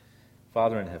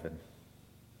Father in heaven,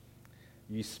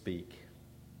 you speak,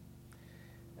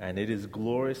 and it is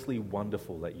gloriously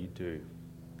wonderful that you do.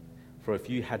 For if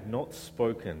you had not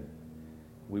spoken,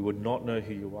 we would not know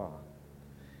who you are.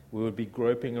 We would be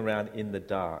groping around in the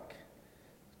dark,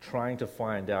 trying to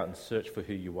find out and search for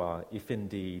who you are, if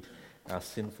indeed our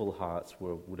sinful hearts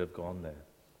would have gone there.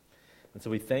 And so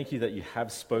we thank you that you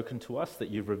have spoken to us, that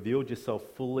you've revealed yourself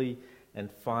fully and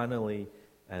finally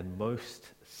and most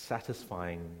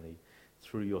satisfyingly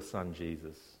through your Son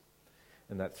Jesus.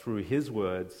 And that through his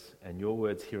words and your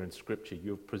words here in Scripture,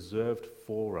 you have preserved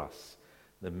for us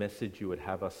the message you would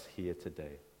have us hear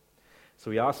today. So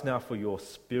we ask now for your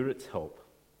Spirit's help.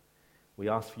 We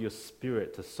ask for your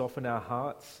Spirit to soften our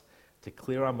hearts, to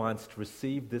clear our minds, to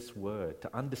receive this word,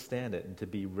 to understand it, and to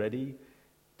be ready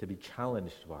to be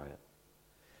challenged by it.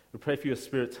 We pray for your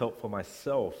Spirit's help for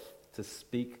myself to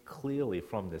speak clearly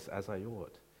from this as I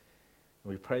ought.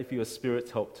 And we pray for your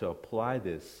Spirit's help to apply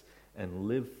this and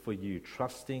live for you,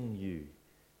 trusting you,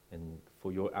 and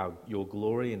for your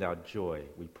glory and our joy.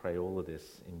 We pray all of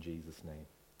this in Jesus' name.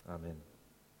 Amen.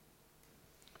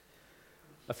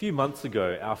 A few months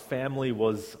ago, our family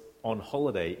was on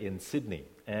holiday in Sydney,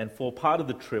 and for part of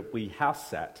the trip, we house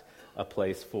sat a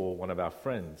place for one of our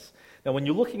friends. Now, when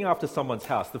you're looking after someone's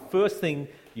house, the first thing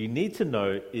you need to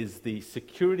know is the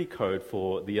security code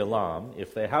for the alarm,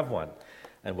 if they have one.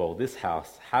 And well, this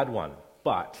house had one,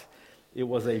 but it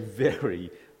was a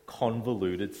very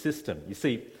convoluted system. You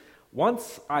see,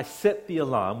 once I set the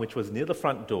alarm, which was near the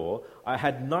front door, I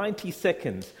had 90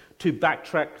 seconds to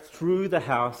backtrack through the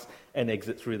house and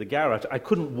exit through the garage. I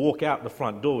couldn't walk out the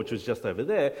front door, which was just over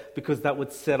there, because that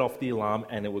would set off the alarm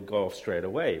and it would go off straight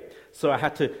away. So I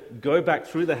had to go back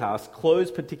through the house,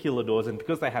 close particular doors, and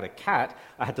because they had a cat,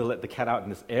 I had to let the cat out in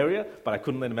this area, but I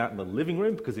couldn't let him out in the living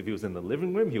room, because if he was in the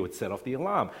living room, he would set off the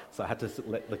alarm. So I had to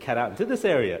let the cat out into this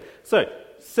area. So,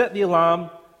 set the alarm,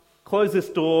 close this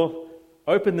door,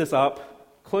 open this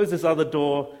up, close this other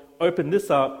door, open this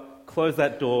up, close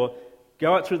that door,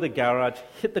 go out through the garage,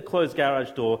 hit the closed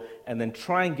garage door, and then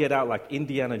try and get out like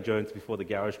Indiana Jones before the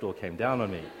garage door came down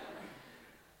on me.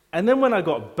 And then when I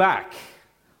got back,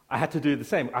 I had to do the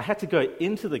same. I had to go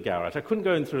into the garage. I couldn't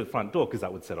go in through the front door because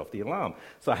that would set off the alarm.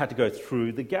 So I had to go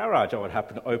through the garage. I would have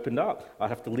to open up. I'd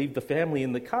have to leave the family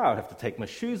in the car. I'd have to take my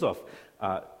shoes off,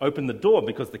 open the door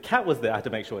because the cat was there. I had to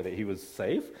make sure that he was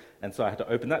safe. And so I had to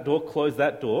open that door, close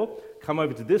that door, come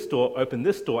over to this door, open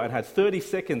this door, and had 30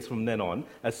 seconds from then on,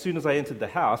 as soon as I entered the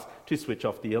house, to switch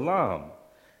off the alarm.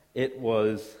 It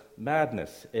was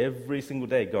madness every single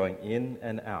day going in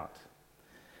and out.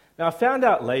 Now, I found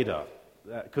out later,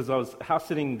 because I was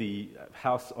house-sitting the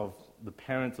house of the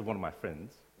parents of one of my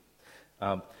friends,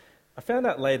 I found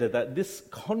out later that this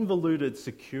convoluted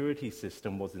security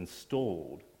system was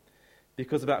installed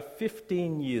because about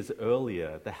 15 years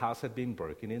earlier, the house had been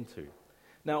broken into.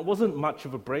 Now, it wasn't much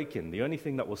of a break-in. The only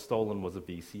thing that was stolen was a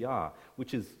VCR,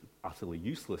 which is utterly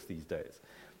useless these days.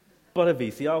 But a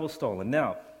VCR was stolen.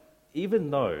 Now,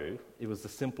 even though it was a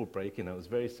simple break-in, it was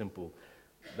very simple,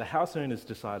 the house owners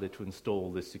decided to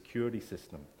install this security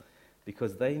system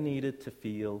because they needed to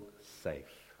feel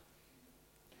safe.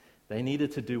 They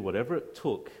needed to do whatever it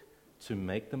took to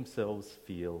make themselves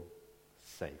feel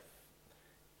safe.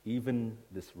 Even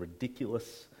if it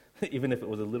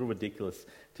was a little ridiculous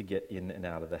to get in and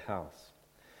out of the house.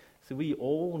 So we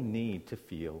all need to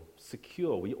feel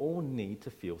secure. We all need to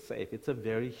feel safe. It's a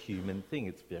very human thing.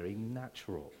 It's very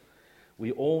natural.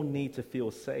 We all need to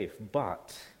feel safe,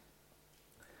 but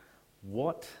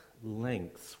what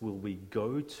lengths will we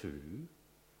go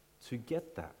to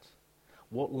get that?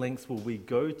 What lengths will we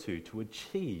go to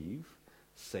achieve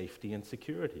safety and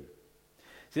security?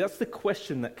 See, that's the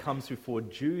question that comes before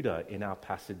Judah in our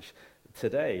passage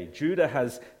today. Judah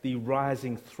has the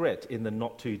rising threat in the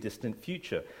not-too-distant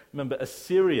future. Remember,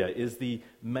 Assyria is the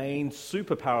main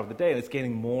superpower of the day, and it's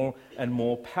gaining more and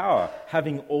more power.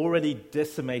 Having already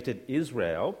decimated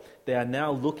Israel, they are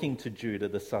now looking to Judah,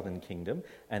 the southern kingdom,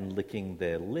 and licking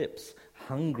their lips,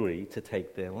 hungry to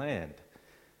take their land.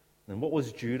 And what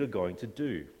was Judah going to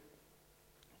do?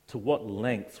 To what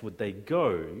lengths would they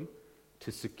go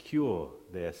to secure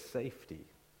their safety?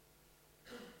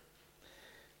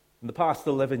 In the past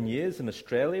 11 years in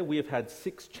Australia, we have had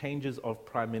 6 changes of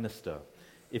Prime Minister.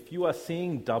 If you are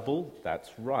seeing double,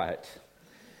 that's right.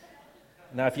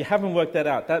 Now, if you haven't worked that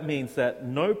out, that means that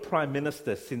no Prime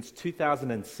Minister since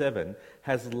 2007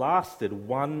 has lasted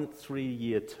 1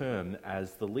 3-year term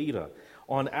as the leader.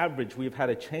 On average, we've had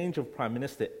a change of Prime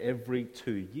Minister every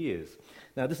 2 years.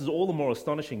 Now, this is all the more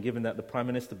astonishing given that the Prime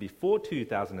Minister before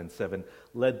 2007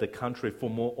 led the country for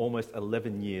almost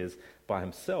 11 years by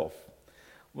himself.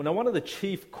 Well, now, one of the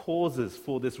chief causes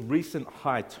for this recent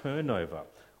high turnover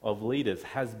of leaders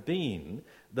has been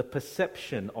the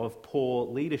perception of poor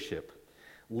leadership.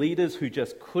 Leaders who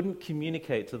just couldn't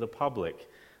communicate to the public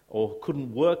or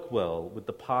couldn't work well with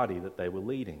the party that they were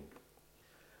leading.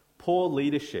 Poor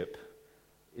leadership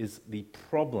is the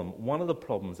problem, one of the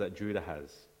problems that Judah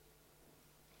has.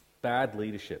 Bad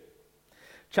leadership.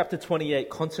 Chapter 28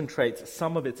 concentrates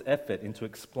some of its effort into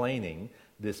explaining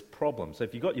this problem. So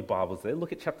if you've got your Bibles there,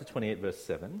 look at chapter 28, verse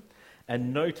 7,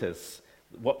 and notice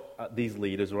what these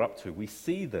leaders are up to. We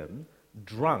see them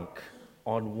drunk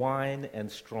on wine and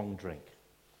strong drink.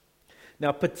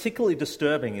 Now, particularly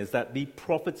disturbing is that the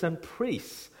prophets and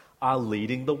priests are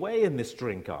leading the way in this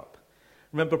drink up.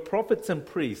 Remember, prophets and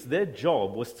priests, their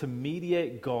job was to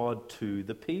mediate God to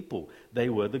the people. They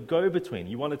were the go-between.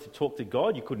 You wanted to talk to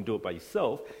God, you couldn't do it by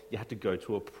yourself. You had to go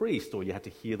to a priest, or you had to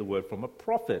hear the word from a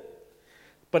prophet.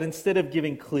 But instead of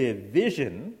giving clear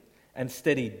vision and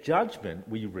steady judgment,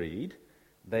 we read,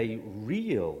 they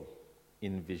reel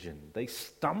in vision. They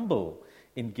stumble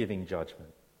in giving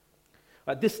judgment.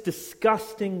 This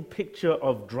disgusting picture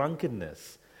of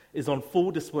drunkenness is on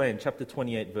full display in chapter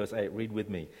 28, verse 8. Read with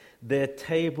me. Their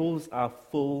tables are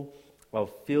full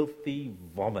of filthy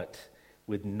vomit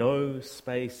with no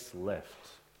space left.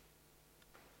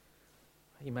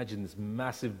 Imagine this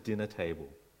massive dinner table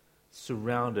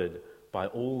surrounded by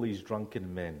all these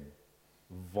drunken men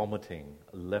vomiting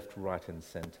left, right, and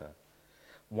center.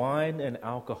 Wine and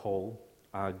alcohol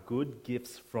are good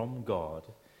gifts from God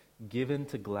given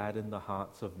to gladden the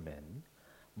hearts of men,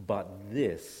 but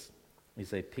this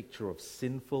is a picture of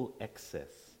sinful excess,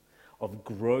 of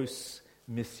gross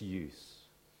misuse,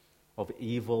 of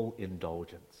evil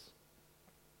indulgence.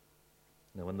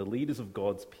 Now, when the leaders of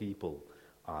God's people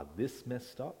are this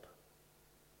messed up,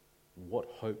 what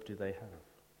hope do they have?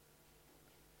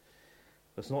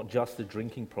 It's not just a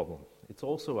drinking problem, it's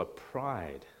also a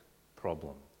pride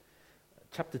problem.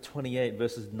 Chapter 28,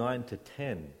 verses 9 to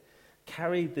 10,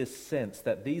 carry this sense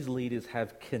that these leaders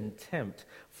have contempt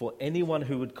for anyone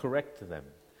who would correct them.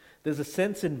 There's a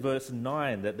sense in verse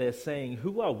 9 that they're saying,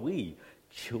 who are we,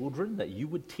 children, that you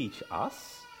would teach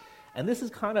us? And this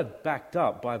is kind of backed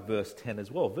up by verse 10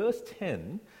 as well. Verse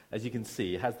 10, as you can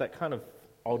see, has that kind of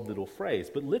odd little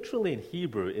phrase, but literally in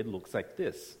Hebrew it looks like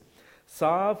this.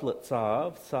 Sav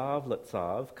letzav, sav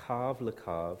letzav, kav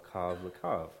lekav, kav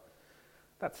lekav.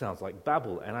 That sounds like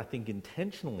babble, and I think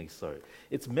intentionally so.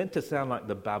 It's meant to sound like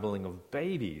the babbling of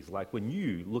babies, like when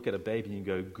you look at a baby and you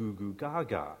go goo goo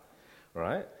gaga,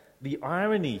 right? The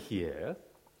irony here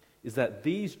is that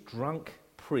these drunk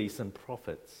priests and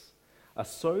prophets are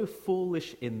so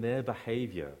foolish in their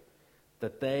behavior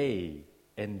that they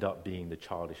end up being the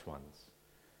childish ones,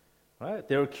 right?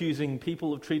 They're accusing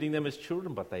people of treating them as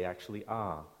children, but they actually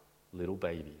are little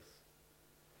babies.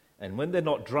 And when they're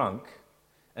not drunk,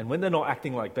 and when they're not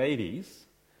acting like babies,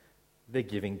 they're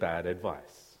giving bad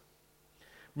advice.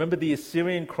 Remember, the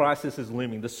Assyrian crisis is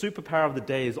looming. The superpower of the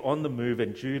day is on the move,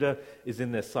 and Judah is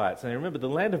in their sights. And remember, the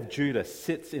land of Judah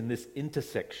sits in this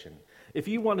intersection. If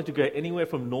you wanted to go anywhere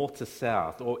from north to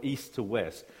south or east to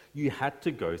west, you had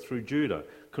to go through Judah.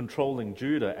 Controlling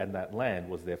Judah and that land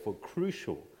was therefore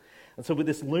crucial. And so with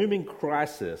this looming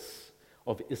crisis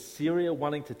of Assyria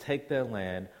wanting to take their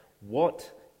land,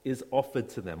 what is offered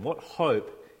to them? What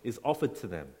hope is offered to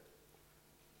them?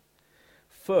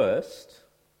 First,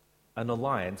 an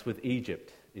alliance with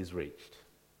Egypt is reached.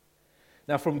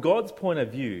 Now, from God's point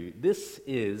of view, this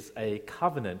is a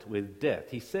covenant with death.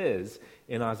 He says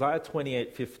in Isaiah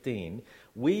 28:15,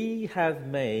 we have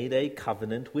made a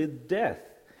covenant with death,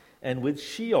 and with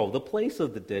Sheol, the place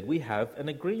of the dead, we have an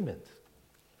agreement.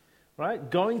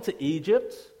 Right? Going to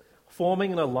Egypt,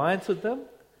 forming an alliance with them,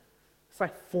 it's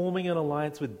like forming an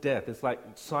alliance with death. It's like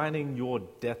signing your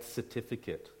death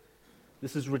certificate.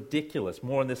 This is ridiculous.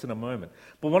 More on this in a moment.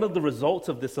 But one of the results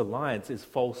of this alliance is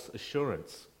false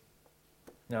assurance.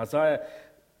 Now, Isaiah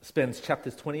spends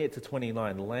chapters 28 to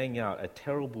 29 laying out a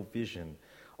terrible vision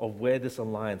of where this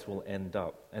alliance will end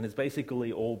up. And it's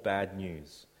basically all bad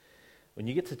news. When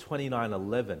you get to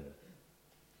 29:11,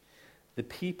 the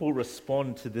people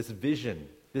respond to this vision,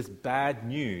 this bad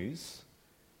news,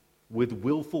 with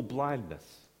willful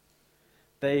blindness.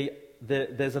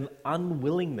 There's an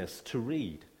unwillingness to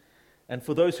read. And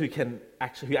for those who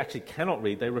actually cannot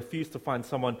read, they refuse to find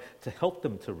someone to help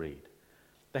them to read.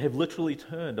 They have literally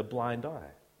turned a blind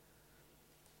eye.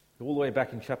 All the way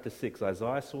back in chapter 6,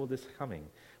 Isaiah saw this coming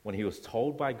when he was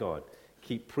told by God,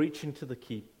 keep preaching to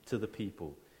the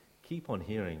people. Keep on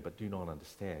hearing, but do not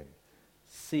understand.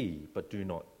 See, but do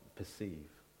not perceive.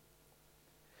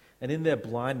 And in their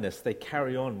blindness, they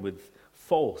carry on with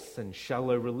false and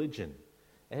shallow religion.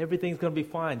 Everything's going to be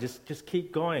fine. Just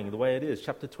keep going the way it is.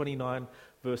 Chapter 29,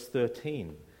 verse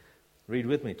 13. Read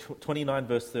with me. 29,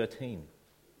 verse 13.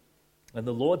 And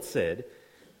the Lord said,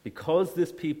 because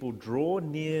this people draw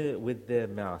near with their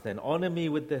mouth and honor me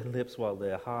with their lips while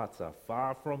their hearts are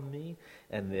far from me,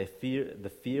 and the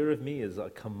fear of me is a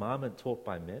commandment taught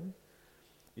by men.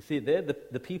 You see, there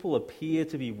the people appear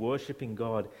to be worshiping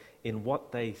God in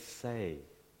what they say.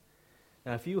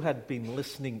 Now, if you had been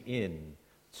listening in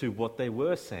to what they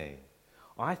were saying,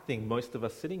 I think most of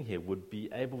us sitting here would be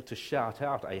able to shout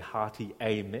out a hearty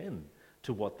amen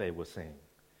to what they were saying.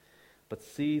 But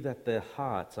see that their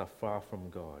hearts are far from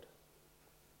God.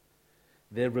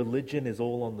 Their religion is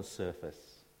all on the surface.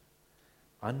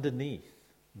 Underneath,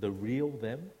 the real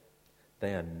them,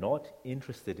 they are not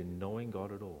interested in knowing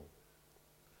God at all.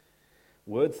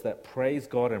 Words that praise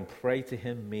God and pray to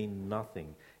Him mean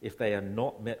nothing if they are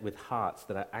not met with hearts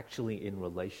that are actually in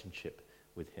relationship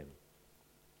with Him.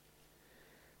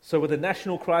 So with a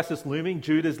national crisis looming,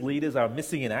 Judah's leaders are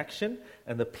missing in action,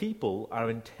 and the people are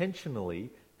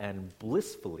intentionally and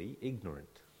blissfully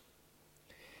ignorant.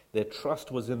 Their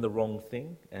trust was in the wrong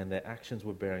thing, and their actions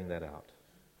were bearing that out.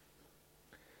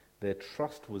 Their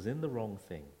trust was in the wrong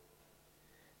thing,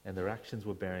 and their actions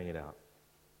were bearing it out.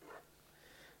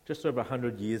 Just over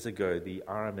 100 years ago, the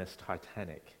RMS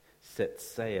Titanic set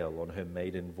sail on her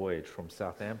maiden voyage from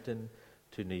Southampton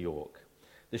to New York.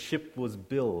 The ship was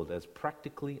billed as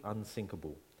practically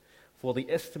unsinkable. For the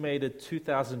estimated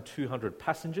 2,200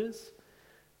 passengers,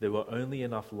 there were only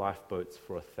enough lifeboats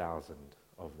for 1,000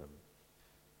 of them.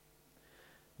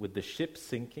 With the ship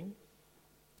sinking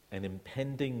and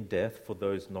impending death for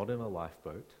those not in a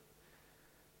lifeboat,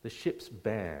 the ship's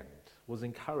band was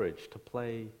encouraged to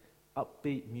play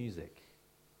upbeat music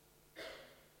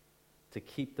to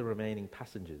keep the remaining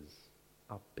passengers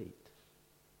upbeat.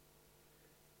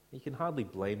 You can hardly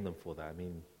blame them for that. I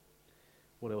mean,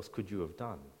 what else could you have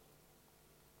done?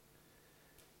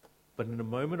 But in a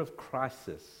moment of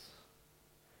crisis,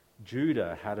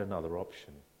 Judah had another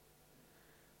option.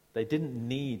 They didn't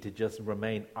need to just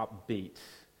remain upbeat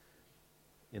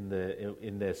in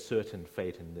their certain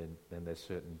fate and their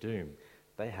certain doom.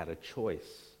 They had a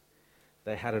choice.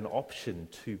 They had an option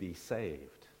to be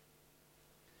saved.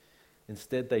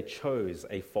 Instead, they chose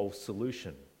a false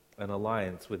solution, an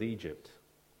alliance with Egypt.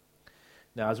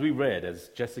 Now, as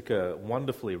Jessica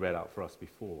wonderfully read out for us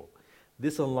before,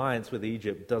 this alliance with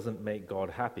Egypt doesn't make God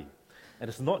happy. And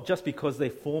it's not just because they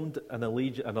formed an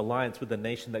alliance with a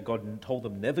nation that God told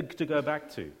them never to go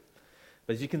back to.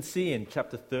 But as you can see in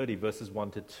chapter 30, verses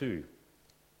 1 to 2,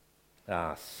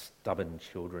 stubborn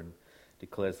children,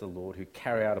 declares the Lord, who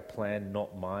carry out a plan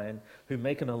not mine, who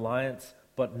make an alliance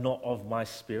but not of my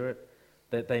spirit,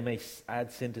 that they may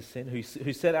add sin to sin,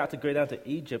 who set out to go down to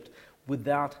Egypt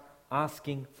without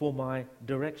asking for my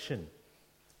direction.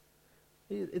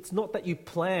 It's not that you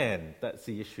planned, that's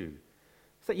the issue.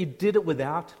 It's that you did it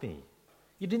without me.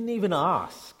 You didn't even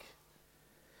ask.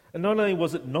 And not only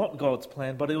was it not God's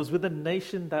plan, but it was with a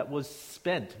nation that was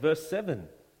spent. Verse 7,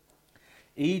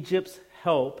 Egypt's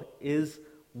help is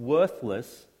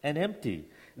worthless and empty.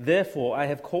 Therefore, I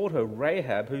have called her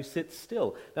Rahab, who sits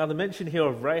still. Now, the mention here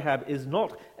of Rahab is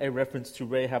not a reference to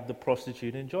Rahab the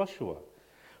prostitute in Joshua.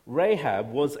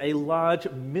 Rahab was a large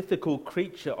mythical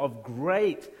creature of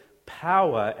great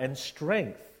power and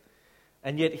strength.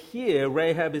 And yet here,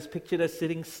 Rahab is pictured as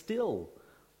sitting still,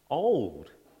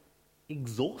 old,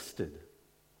 exhausted.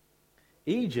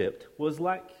 Egypt was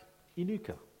like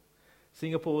Inuka,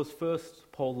 Singapore's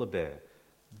first polar bear,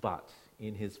 but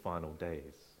in his final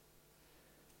days.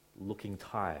 Looking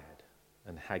tired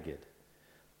and haggard,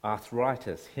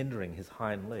 arthritis hindering his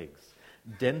hind legs,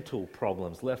 dental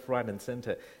problems left, right, and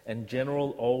center, and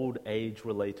general old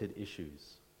age-related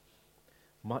issues.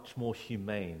 Much more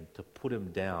humane to put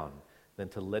him down than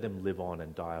to let him live on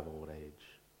and die of old age.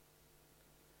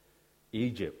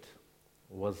 Egypt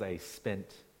was a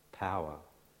spent power,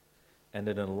 and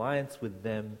an alliance with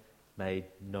them made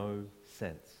no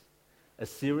sense.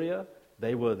 Assyria,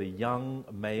 they were the young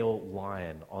male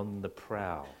lion on the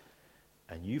prowl,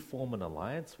 and you form an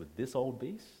alliance with this old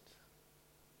beast?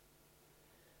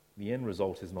 The end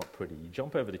result is not pretty. You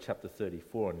jump over to chapter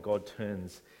 34, and God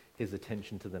turns his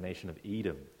attention to the nation of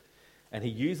Edom, and he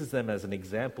uses them as an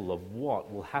example of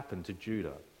what will happen to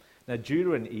Judah. Now,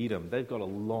 Judah and Edom, they've got a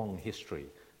long history,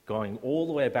 going all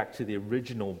the way back to the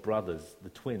original brothers, the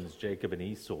twins, Jacob and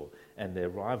Esau, and their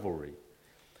rivalry.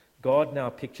 God now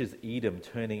pictures Edom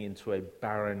turning into a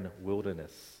barren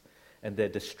wilderness, and their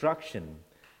destruction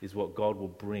is what God will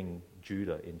bring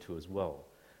Judah into as well.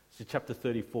 So chapter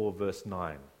 34, verse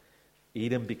 9,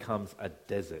 Edom becomes a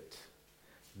desert.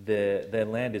 their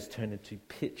land is turned into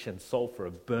pitch and sulfur,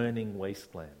 a burning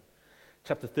wasteland.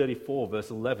 Chapter 34, verse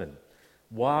 11.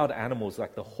 Wild animals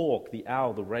like the hawk, the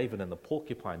owl, the raven, and the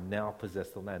porcupine now possess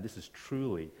the land. This is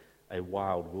truly a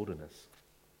wild wilderness.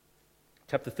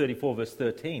 Chapter 34, verse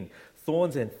 13.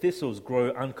 Thorns and thistles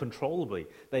grow uncontrollably.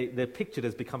 They're pictured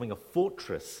as becoming a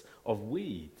fortress of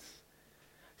weeds.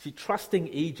 See, trusting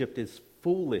Egypt is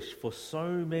foolish for so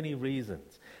many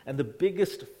reasons. And the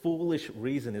biggest foolish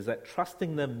reason is that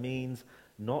trusting them means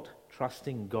not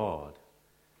trusting God.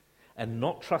 And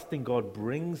not trusting God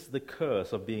brings the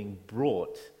curse of being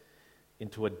brought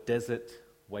into a desert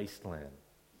wasteland.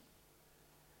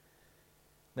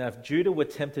 Now, if Judah were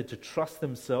tempted to trust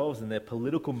themselves in their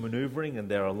political maneuvering and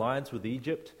their alliance with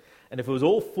Egypt, and if it was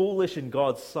all foolish in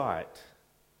God's sight,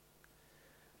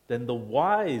 then the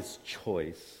wise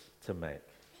choice to make,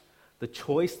 the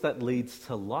choice that leads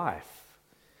to life,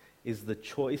 is the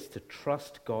choice to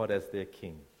trust God as their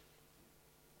king.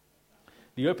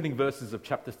 The opening verses of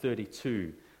chapter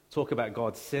 32 talk about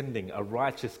God sending a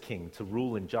righteous king to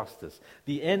rule in justice.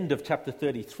 The end of chapter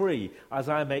 33,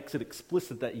 Isaiah makes it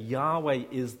explicit that Yahweh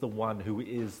is the one who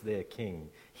is their king.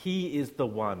 He is the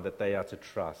one that they are to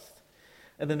trust.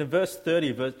 And then in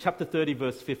chapter 30,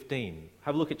 verse 15,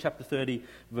 have a look at chapter 30,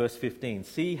 verse 15.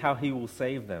 See how he will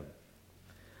save them.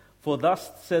 For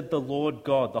thus said the Lord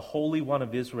God, the Holy One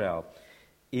of Israel,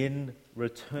 in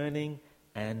returning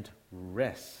and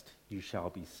rest you shall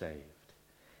be saved.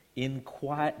 In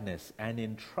quietness and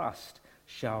in trust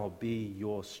shall be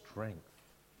your strength.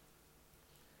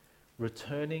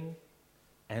 Returning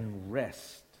and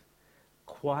rest,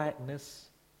 quietness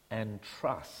and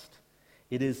trust.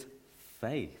 It is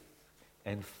faith,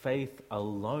 and faith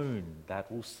alone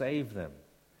that will save them.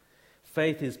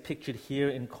 Faith is pictured here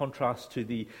in contrast to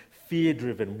the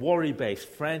fear-driven, worry-based,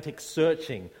 frantic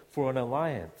searching for an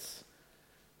alliance.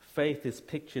 Faith is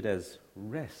pictured as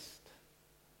rest.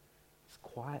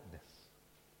 Quietness.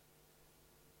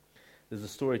 There's a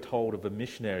story told of a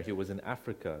missionary who was in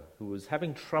Africa who was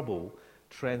having trouble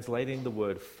translating the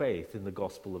word faith in the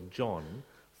Gospel of John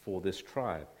for this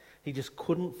tribe. He just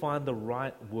couldn't find the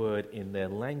right word in their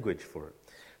language for it.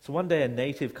 So one day a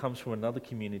native comes from another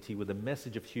community with a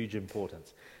message of huge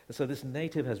importance. And so this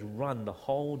native has run the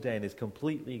whole day and is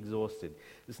completely exhausted.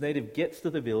 This native gets to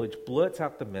the village, blurts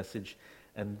out the message,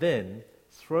 and then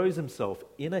throws himself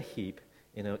in a heap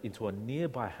into a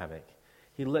nearby hammock.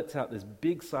 He lets out this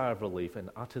big sigh of relief and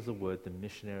utters a word the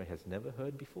missionary has never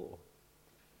heard before.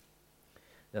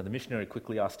 Now the missionary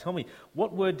quickly asks, "Tell me,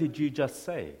 what word did you just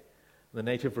say?" The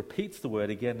native repeats the word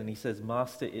again and he says,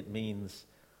 "Master, it means,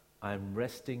 I'm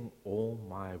resting all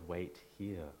my weight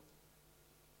here."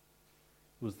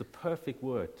 It was the perfect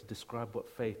word to describe what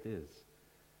faith is.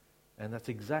 And that's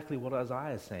exactly what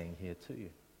Isaiah is saying here too.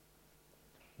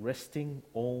 Resting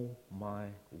all my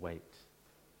weight.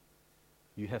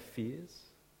 You have fears,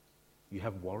 you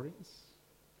have worries,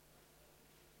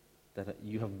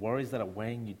 you have worries that are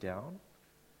weighing you down.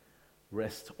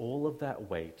 Rest all of that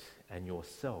weight and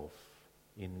yourself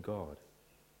in God.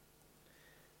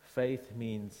 Faith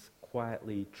means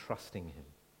quietly trusting Him.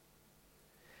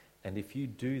 And if you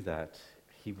do that,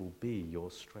 He will be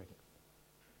your strength.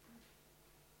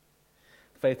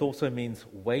 Faith also means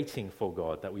waiting for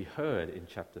God, that we heard in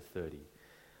chapter 30.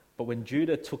 But when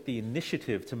Judah took the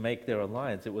initiative to make their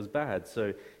alliance, it was bad.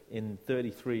 So in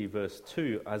 33 verse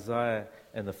 2, Isaiah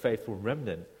and the faithful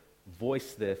remnant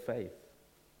voiced their faith.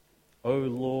 O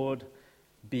Lord,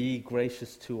 be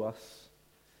gracious to us.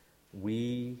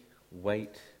 We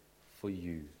wait for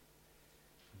you.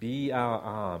 Be our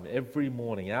arm every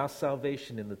morning, our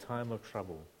salvation in the time of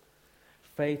trouble.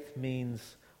 Faith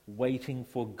means waiting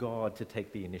for God to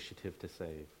take the initiative to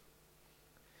save.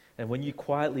 And when you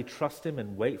quietly trust Him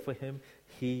and wait for Him,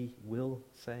 He will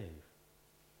save.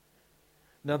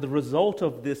 Now the result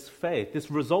of this faith,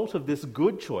 this result of this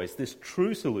good choice, this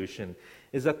true solution,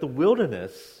 is that the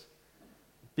wilderness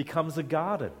becomes a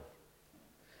garden.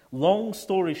 Long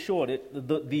story short,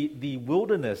 the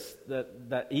wilderness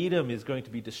that Edom is going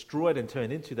to be destroyed and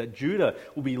turned into, that Judah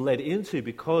will be led into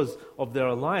because of their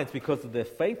alliance, because of their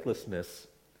faithlessness,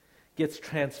 gets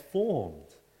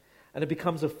transformed. And it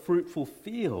becomes a fruitful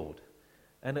field.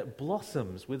 And it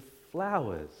blossoms with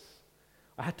flowers.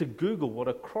 I had to Google what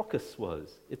a crocus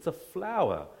was. It's a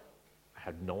flower. I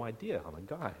had no idea. I'm a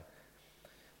guy.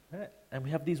 Right? And we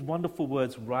have these wonderful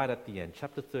words right at the end.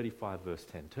 Chapter 35, verse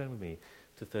 10. Turn with me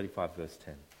to 35, verse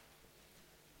 10.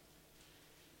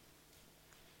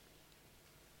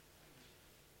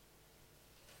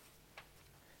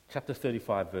 Chapter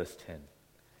 35, verse 10.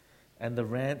 And the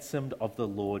ransomed of the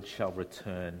Lord shall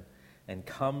return and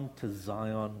come to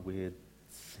Zion with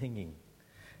singing.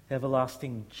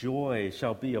 Everlasting joy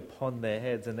shall be upon their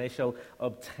heads, and they shall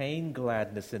obtain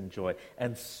gladness and joy,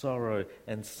 and sorrow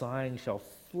and sighing shall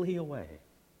flee away.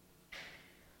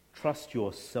 Trust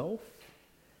yourself,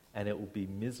 and it will be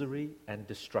misery and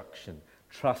destruction.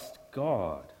 Trust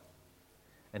God,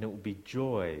 and it will be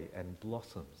joy and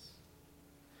blossoms.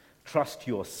 Trust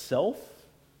yourself,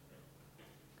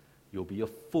 you'll be a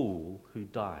fool who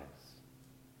dies.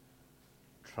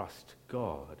 Trust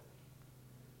God,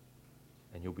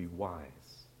 and you'll be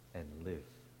wise and live.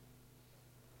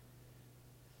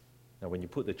 Now, when you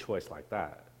put the choice like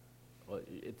that, well,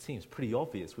 it seems pretty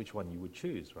obvious which one you would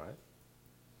choose, right?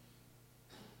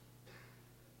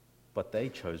 But they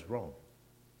chose wrong.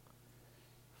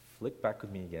 Flick back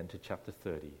with me again to chapter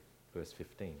 30, verse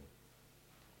 15.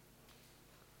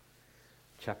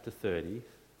 Chapter 30,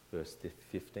 verse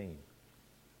 15.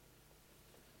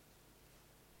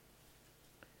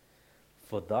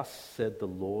 For thus said the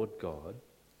Lord God,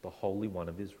 the Holy One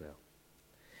of Israel,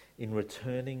 in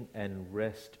returning and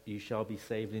rest you shall be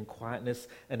saved, in quietness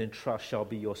and in trust shall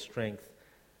be your strength.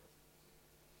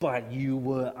 But you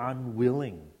were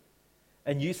unwilling,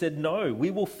 and you said, no,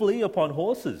 we will flee upon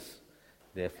horses.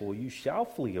 Therefore you shall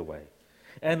flee away.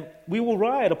 And we will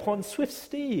ride upon swift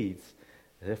steeds.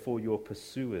 Therefore your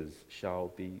pursuers shall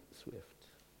be swift.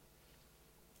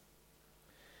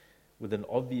 With an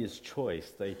obvious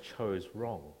choice, they chose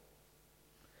wrong.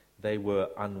 They were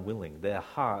unwilling. Their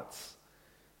hearts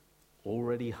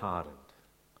already hardened.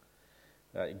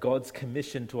 God's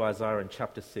commission to Isaiah in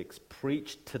chapter 6,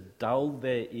 preach to dull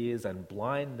their ears and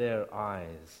blind their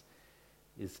eyes,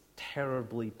 is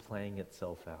terribly playing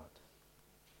itself out.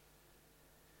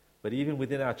 But even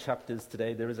within our chapters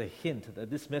today, there is a hint that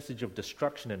this message of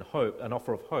destruction and hope, an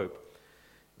offer of hope,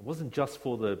 it wasn't just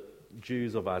for the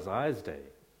Jews of Isaiah's day.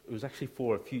 It was actually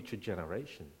for a future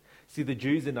generation. See, the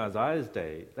Jews in Isaiah's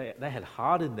day, they had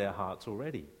hardened their hearts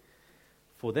already.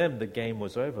 For them, the game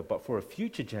was over. But for a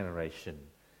future generation,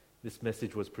 this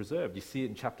message was preserved. You see it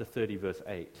in chapter 30, verse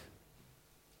 8.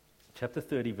 Chapter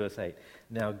 30, verse 8.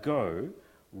 Now go,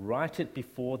 write it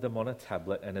before them on a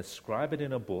tablet, and inscribe it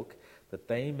in a book, that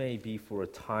they may be for a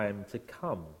time to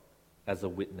come as a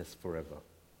witness forever.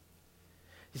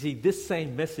 You see, this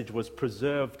same message was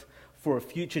preserved for a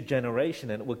future generation,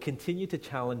 and it will continue to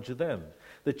challenge them.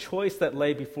 The choice that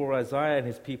lay before Isaiah and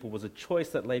his people was a choice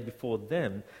that lay before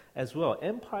them as well.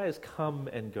 Empires come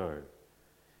and go.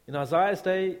 In Isaiah's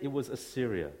day, it was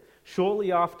Assyria.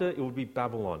 Shortly after, it would be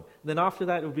Babylon. And then after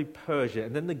that, it would be Persia,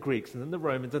 and then the Greeks, and then the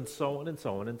Romans, and so on and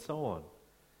so on and so on.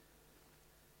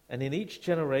 And in each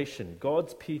generation,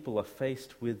 God's people are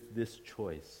faced with this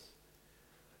choice.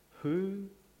 Who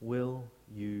will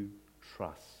you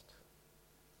trust?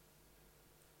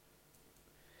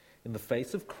 In the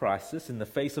face of crisis, in the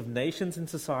face of nations and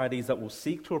societies that will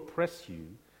seek to oppress you,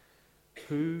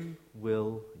 who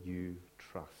will you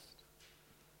trust?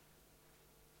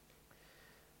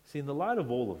 See, in the light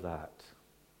of all of that,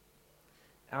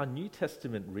 our New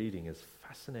Testament reading is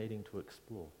fascinating to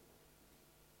explore.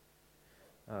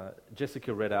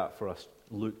 Jessica read out for us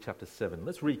Luke chapter 7.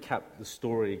 Let's recap the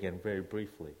story again very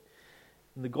briefly.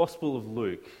 In the Gospel of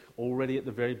Luke, already at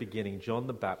the very beginning, John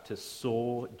the Baptist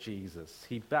saw Jesus.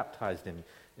 He baptized him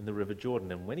in the River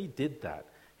Jordan. And when he did that,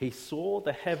 he saw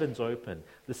the heavens open,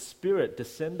 the Spirit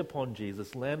descend upon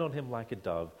Jesus, land on him like a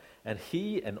dove, and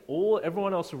he and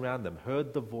everyone else around them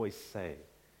heard the voice say,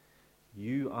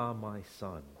 "You are my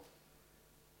Son.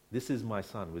 This is my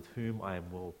Son with whom I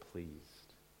am well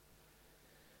pleased."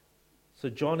 So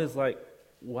John is like,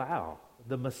 wow,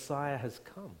 the Messiah has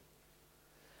come.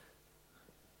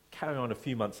 Carry on a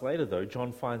few months later, though,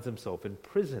 John finds himself in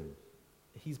prison.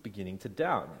 He's beginning to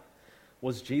doubt.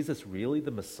 Was Jesus really the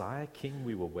Messiah King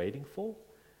we were waiting for?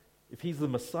 If he's the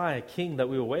Messiah King that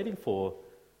we were waiting for,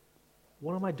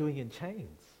 what am I doing in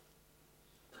chains?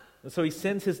 And so he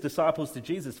sends his disciples to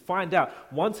Jesus, find out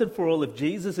once and for all if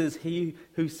Jesus is he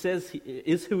who says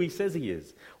who he says he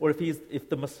is, or if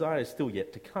the Messiah is still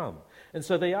yet to come. And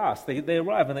so they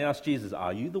arrive and they ask Jesus,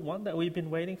 "Are you the one that we've been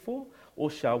waiting for,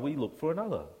 or shall we look for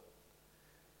another?"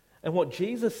 And what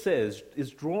Jesus says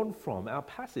is drawn from our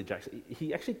passage. Actually,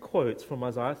 he actually quotes from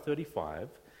Isaiah 35,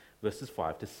 verses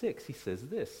 5 to 6. He says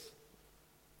this,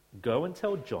 "Go and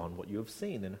tell John what you have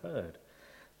seen and heard.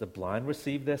 The blind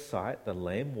receive their sight, the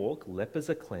lame walk,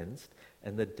 lepers are cleansed,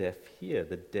 and the deaf hear.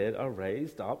 The dead are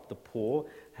raised up, the poor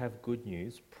have good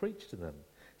news preached to them."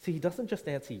 See, he doesn't just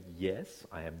answer, "Yes,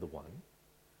 I am the one."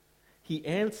 He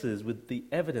answers with the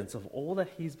evidence of all that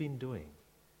he's been doing.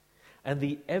 And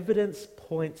the evidence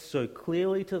points so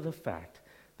clearly to the fact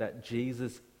that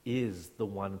Jesus is the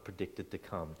one predicted to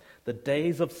come. The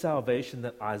days of salvation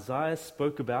that Isaiah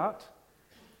spoke about,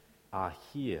 are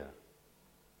here.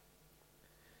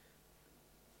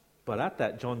 But at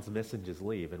that, John's messengers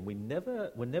leave, and we're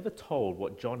never told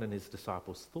what John and his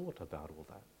disciples thought about all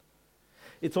that.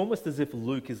 It's almost as if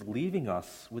Luke is leaving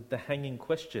us with the hanging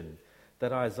question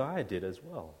that Isaiah did as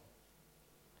well.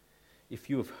 If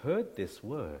you have heard this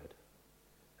word,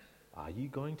 are you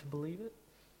going to believe it?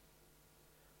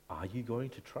 Are you going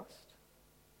to trust?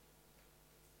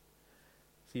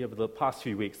 See, over the past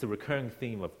few weeks, the recurring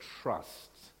theme of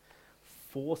trust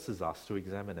forces us to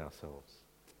examine ourselves.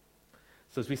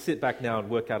 So as we sit back now and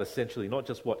work out essentially not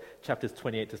just what chapters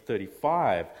 28 to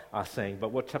 35 are saying,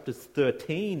 but what chapters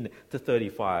 13 to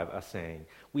 35 are saying,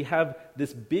 we have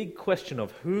this big question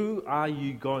of who are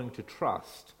you going to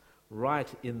trust right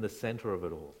in the center of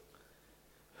it all.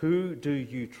 Who do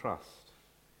you trust?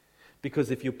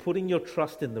 Because if you're putting your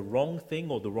trust in the wrong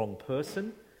thing or the wrong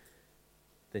person,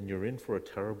 then you're in for a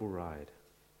terrible ride.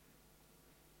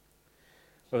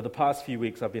 Over the past few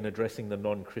weeks, I've been addressing the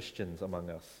non-Christians among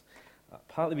us.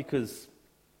 Partly because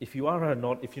if you're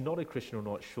not a Christian or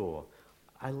not sure,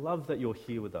 I love that you're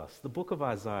here with us. The book of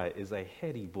Isaiah is a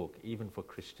heady book, even for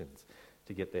Christians,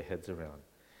 to get their heads around.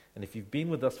 And if you've been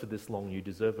with us for this long, you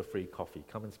deserve a free coffee.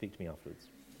 Come and speak to me afterwards.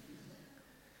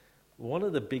 One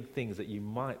of the big things that you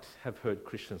might have heard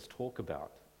Christians talk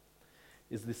about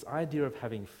is this idea of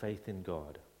having faith in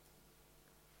God,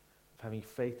 of having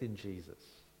faith in Jesus.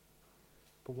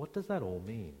 But what does that all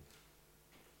mean?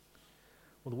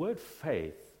 Well, the word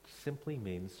faith simply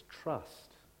means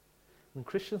trust. When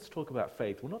Christians talk about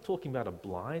faith, we're not talking about a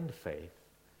blind faith,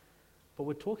 but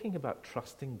we're talking about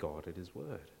trusting God at His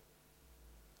word.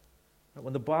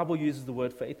 When the Bible uses the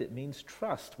word faith, it means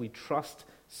trust. We trust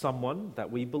someone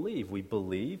that we believe. We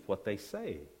believe what they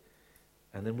say.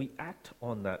 And then we act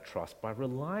on that trust by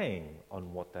relying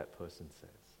on what that person says.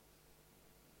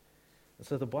 And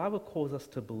so the Bible calls us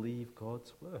to believe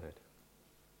God's word.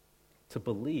 To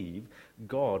believe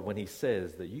God when He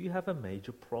says that you have a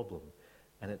major problem,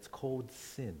 and it's called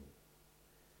sin.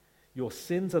 Your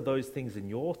sins are those things in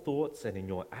your thoughts and in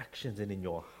your actions and in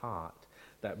your heart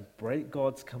that break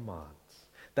God's commands,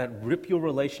 that rip your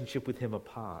relationship with Him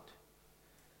apart,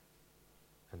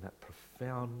 and that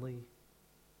profoundly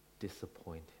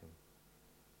disappoint Him.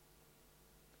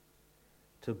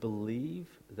 To believe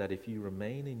that if you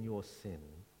remain in your sin,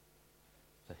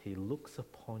 that He looks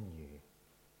upon you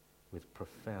with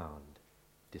profound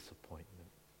disappointment.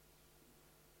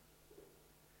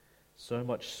 So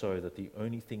much so that the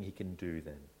only thing He can do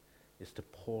then is to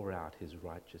pour out His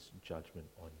righteous judgment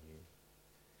on you.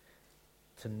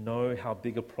 To know how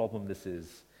big a problem this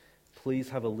is, please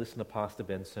have a listen to Pastor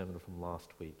Ben's sermon from last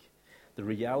week. The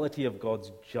reality of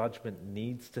God's judgment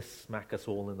needs to smack us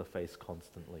all in the face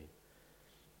constantly.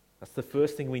 That's the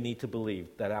first thing we need to believe,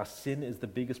 that our sin is the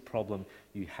biggest problem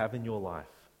you have in your life,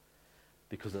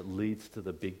 because it leads to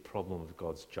the big problem of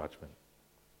God's judgment.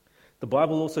 The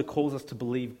Bible also calls us to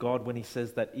believe God when He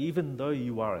says that even though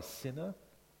you are a sinner,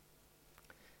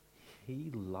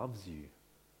 He loves you.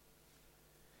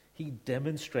 He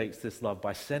demonstrates this love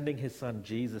by sending His Son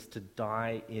Jesus to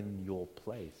die in your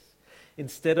place.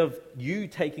 Instead of you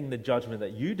taking the judgment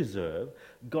that you deserve,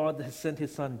 God has sent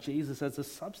His Son Jesus as a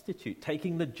substitute,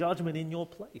 taking the judgment in your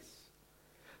place.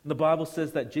 And the Bible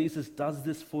says that Jesus does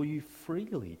this for you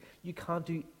freely. You can't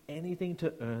do anything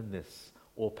to earn this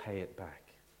or pay it back.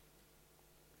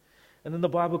 And then the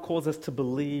Bible calls us to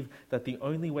believe that the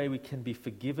only way we can be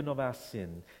forgiven of our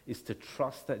sin is to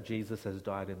trust that Jesus has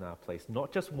died in our place.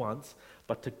 Not just once,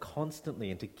 but to constantly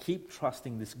and to keep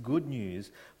trusting this good news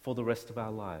for the rest of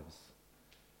our lives.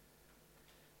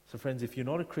 So friends, if you're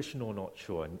not a Christian or not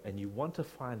sure and you want to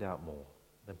find out more,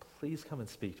 then please come and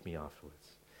speak to me afterwards.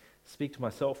 Speak to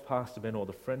myself, Pastor Ben, or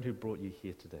the friend who brought you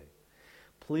here today.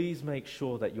 Please make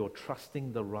sure that you're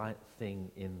trusting the right thing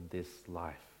in this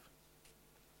life.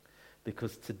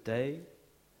 Because today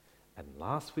and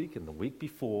last week and the week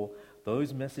before,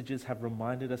 those messages have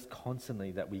reminded us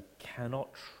constantly that we cannot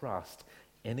trust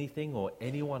anything or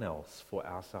anyone else for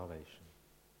our salvation.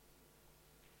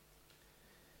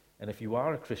 And if you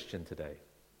are a Christian today,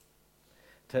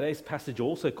 today's passage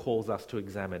also calls us to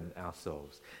examine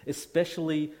ourselves,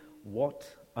 especially what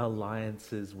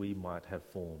alliances we might have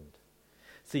formed.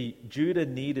 See, Judah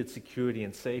needed security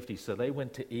and safety, so they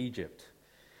went to Egypt.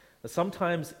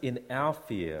 Sometimes in our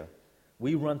fear,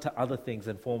 we run to other things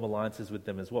and form alliances with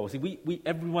them as well. See,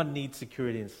 everyone needs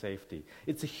security and safety.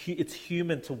 It's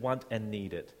human to want and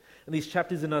need it. And these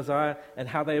chapters in Isaiah and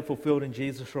how they are fulfilled in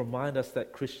Jesus remind us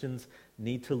that Christians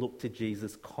need to look to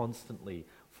Jesus constantly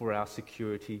for our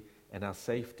security and our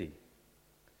safety.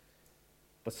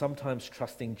 But sometimes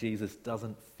trusting Jesus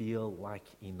doesn't feel like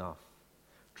enough.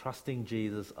 Trusting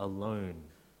Jesus alone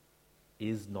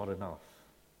is not enough.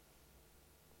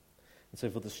 And so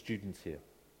for the students here,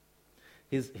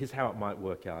 here's how it might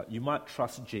work out. You might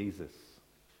trust Jesus,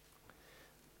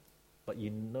 but you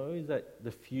know that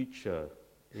the future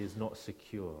is not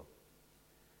secure,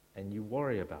 and you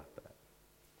worry about that.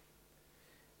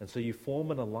 And so you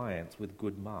form an alliance with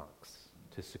good marks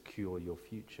to secure your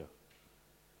future.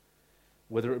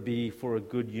 Whether it be for a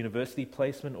good university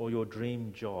placement or your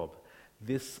dream job,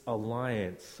 this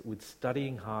alliance with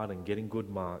studying hard and getting good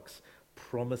marks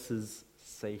promises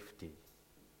safety.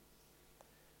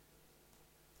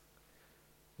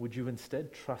 Would you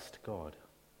instead trust God,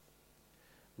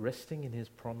 resting in his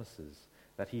promises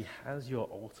that he has your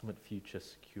ultimate future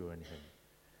secure in him?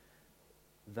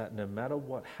 That no matter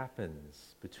what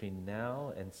happens between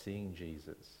now and seeing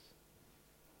Jesus,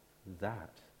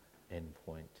 that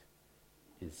endpoint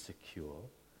is secure,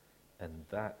 and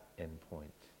that endpoint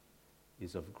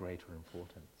is of greater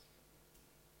importance.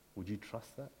 Would you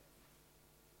trust that?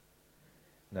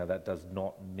 Now, that does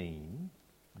not mean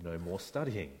no more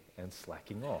studying and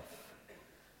slacking off.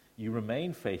 You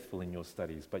remain faithful in your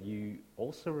studies, but you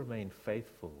also remain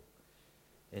faithful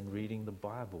in reading the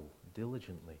Bible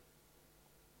diligently.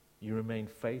 You remain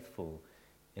faithful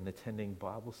in attending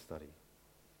Bible study.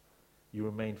 You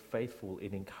remain faithful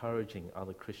in encouraging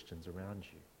other Christians around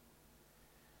you.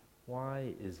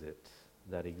 Why is it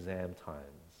that exam times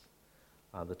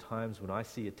are the times when I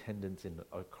see attendance in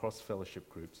across fellowship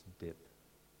groups dip?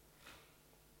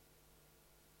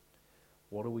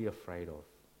 What are we afraid of?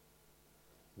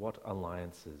 What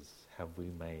alliances have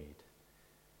we made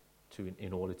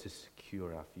in order to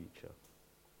secure our future?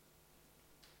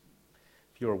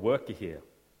 If you're a worker here,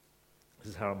 this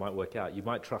is how it might work out. You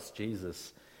might trust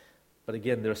Jesus, but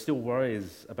again, there are still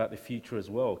worries about the future as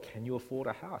well. Can you afford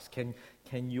a house? Can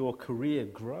your career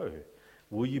grow?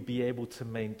 Will you be able to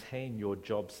maintain your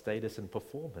job status and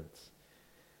performance?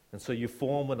 And so you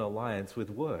form an alliance with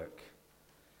work.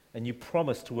 And you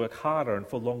promise to work harder and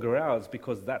for longer hours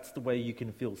because that's the way you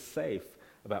can feel safe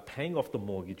about paying off the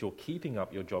mortgage or keeping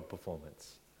up your job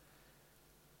performance.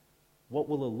 What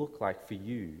will it look like for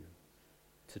you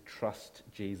to trust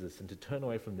Jesus and to turn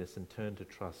away from this and turn to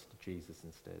trust Jesus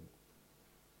instead?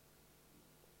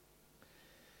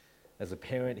 As a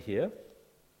parent here,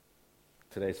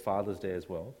 today's Father's Day as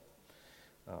well,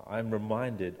 I'm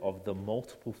reminded of the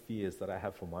multiple fears that I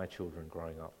have for my children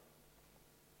growing up.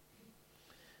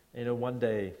 You know, one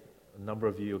day, a number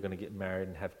of you are going to get married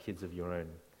and have kids of your own.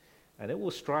 And it will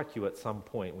strike you at some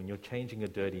point when you're changing a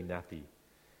dirty nappy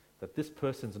that this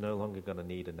person's no longer going to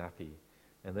need a nappy.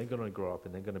 And they're going to grow up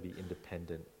and they're going to be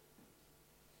independent.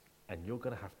 And you're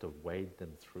going to have to wade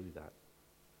them through that.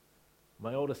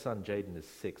 My oldest son, Jaden, is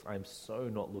 6. I'm so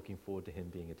not looking forward to him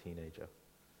being a teenager.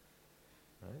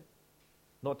 Right?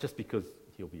 Not just because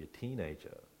he'll be a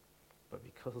teenager, but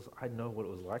because I know what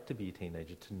it was like to be a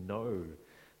teenager, to know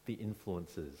the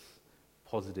influences,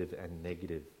 positive and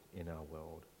negative, in our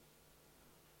world.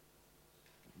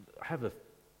 I have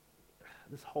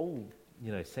this whole,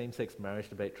 same-sex marriage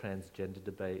debate, transgender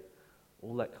debate,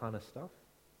 all that kind of stuff.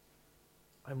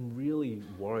 I'm really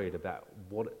worried about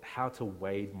how to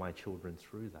wade my children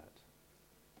through that.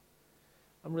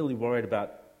 I'm really worried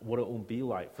about what it will be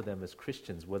like for them as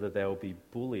Christians, whether they'll be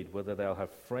bullied, whether they'll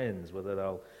have friends, whether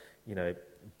they'll,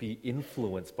 be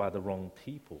influenced by the wrong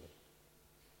people.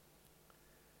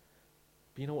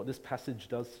 But you know what this passage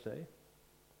does today?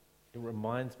 It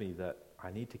reminds me that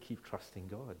I need to keep trusting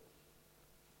God.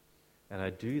 And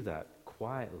I do that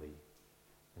quietly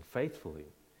and faithfully.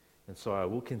 And so I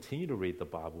will continue to read the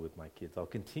Bible with my kids. I'll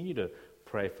continue to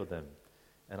pray for them.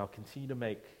 And I'll continue to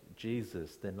make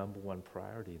Jesus their number one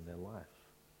priority in their life.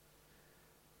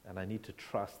 And I need to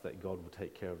trust that God will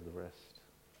take care of the rest.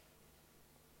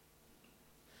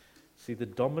 See, the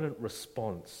dominant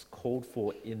response called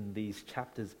for in these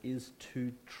chapters is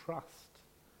to trust.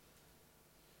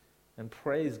 And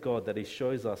praise God that he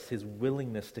shows us his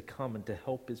willingness to come and to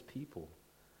help his people.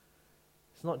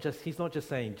 He's not just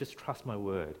saying, just trust my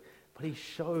word, but he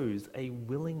shows a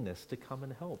willingness to come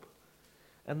and help.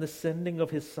 And the sending of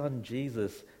his son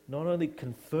Jesus not only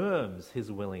confirms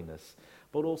his willingness,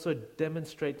 but also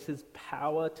demonstrates his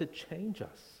power to change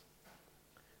us.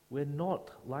 We're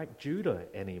not like Judah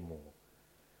anymore.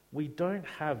 We don't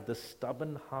have the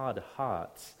stubborn, hard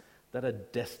hearts that are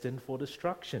destined for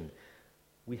destruction.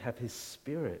 We have his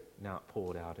Spirit now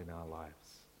poured out in our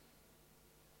lives.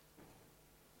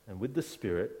 And with the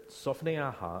Spirit softening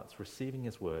our hearts, receiving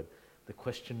his word, the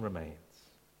question remains,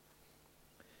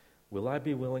 will I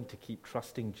be willing to keep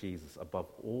trusting Jesus above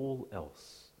all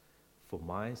else for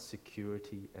my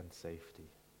security and safety?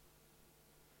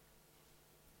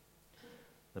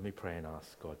 Let me pray and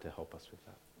ask God to help us with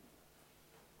that.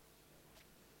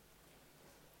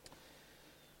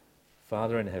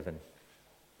 Father in heaven,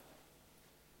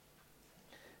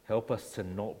 help us to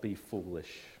not be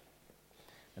foolish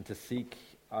and to seek,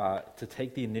 to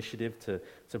take the initiative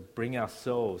to bring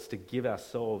ourselves, to give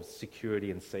ourselves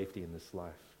security and safety in this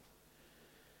life.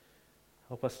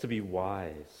 Help us to be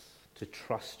wise, to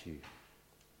trust you.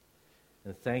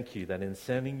 And thank you that in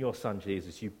sending your Son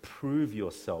Jesus, you prove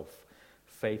yourself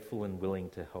faithful and willing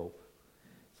to help.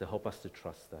 So help us to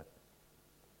trust that.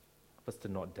 Help us to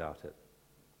not doubt it.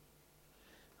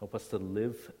 Help us to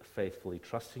live faithfully,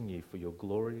 trusting you for your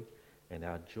glory and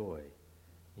our joy.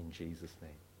 In Jesus' name,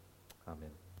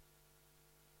 amen.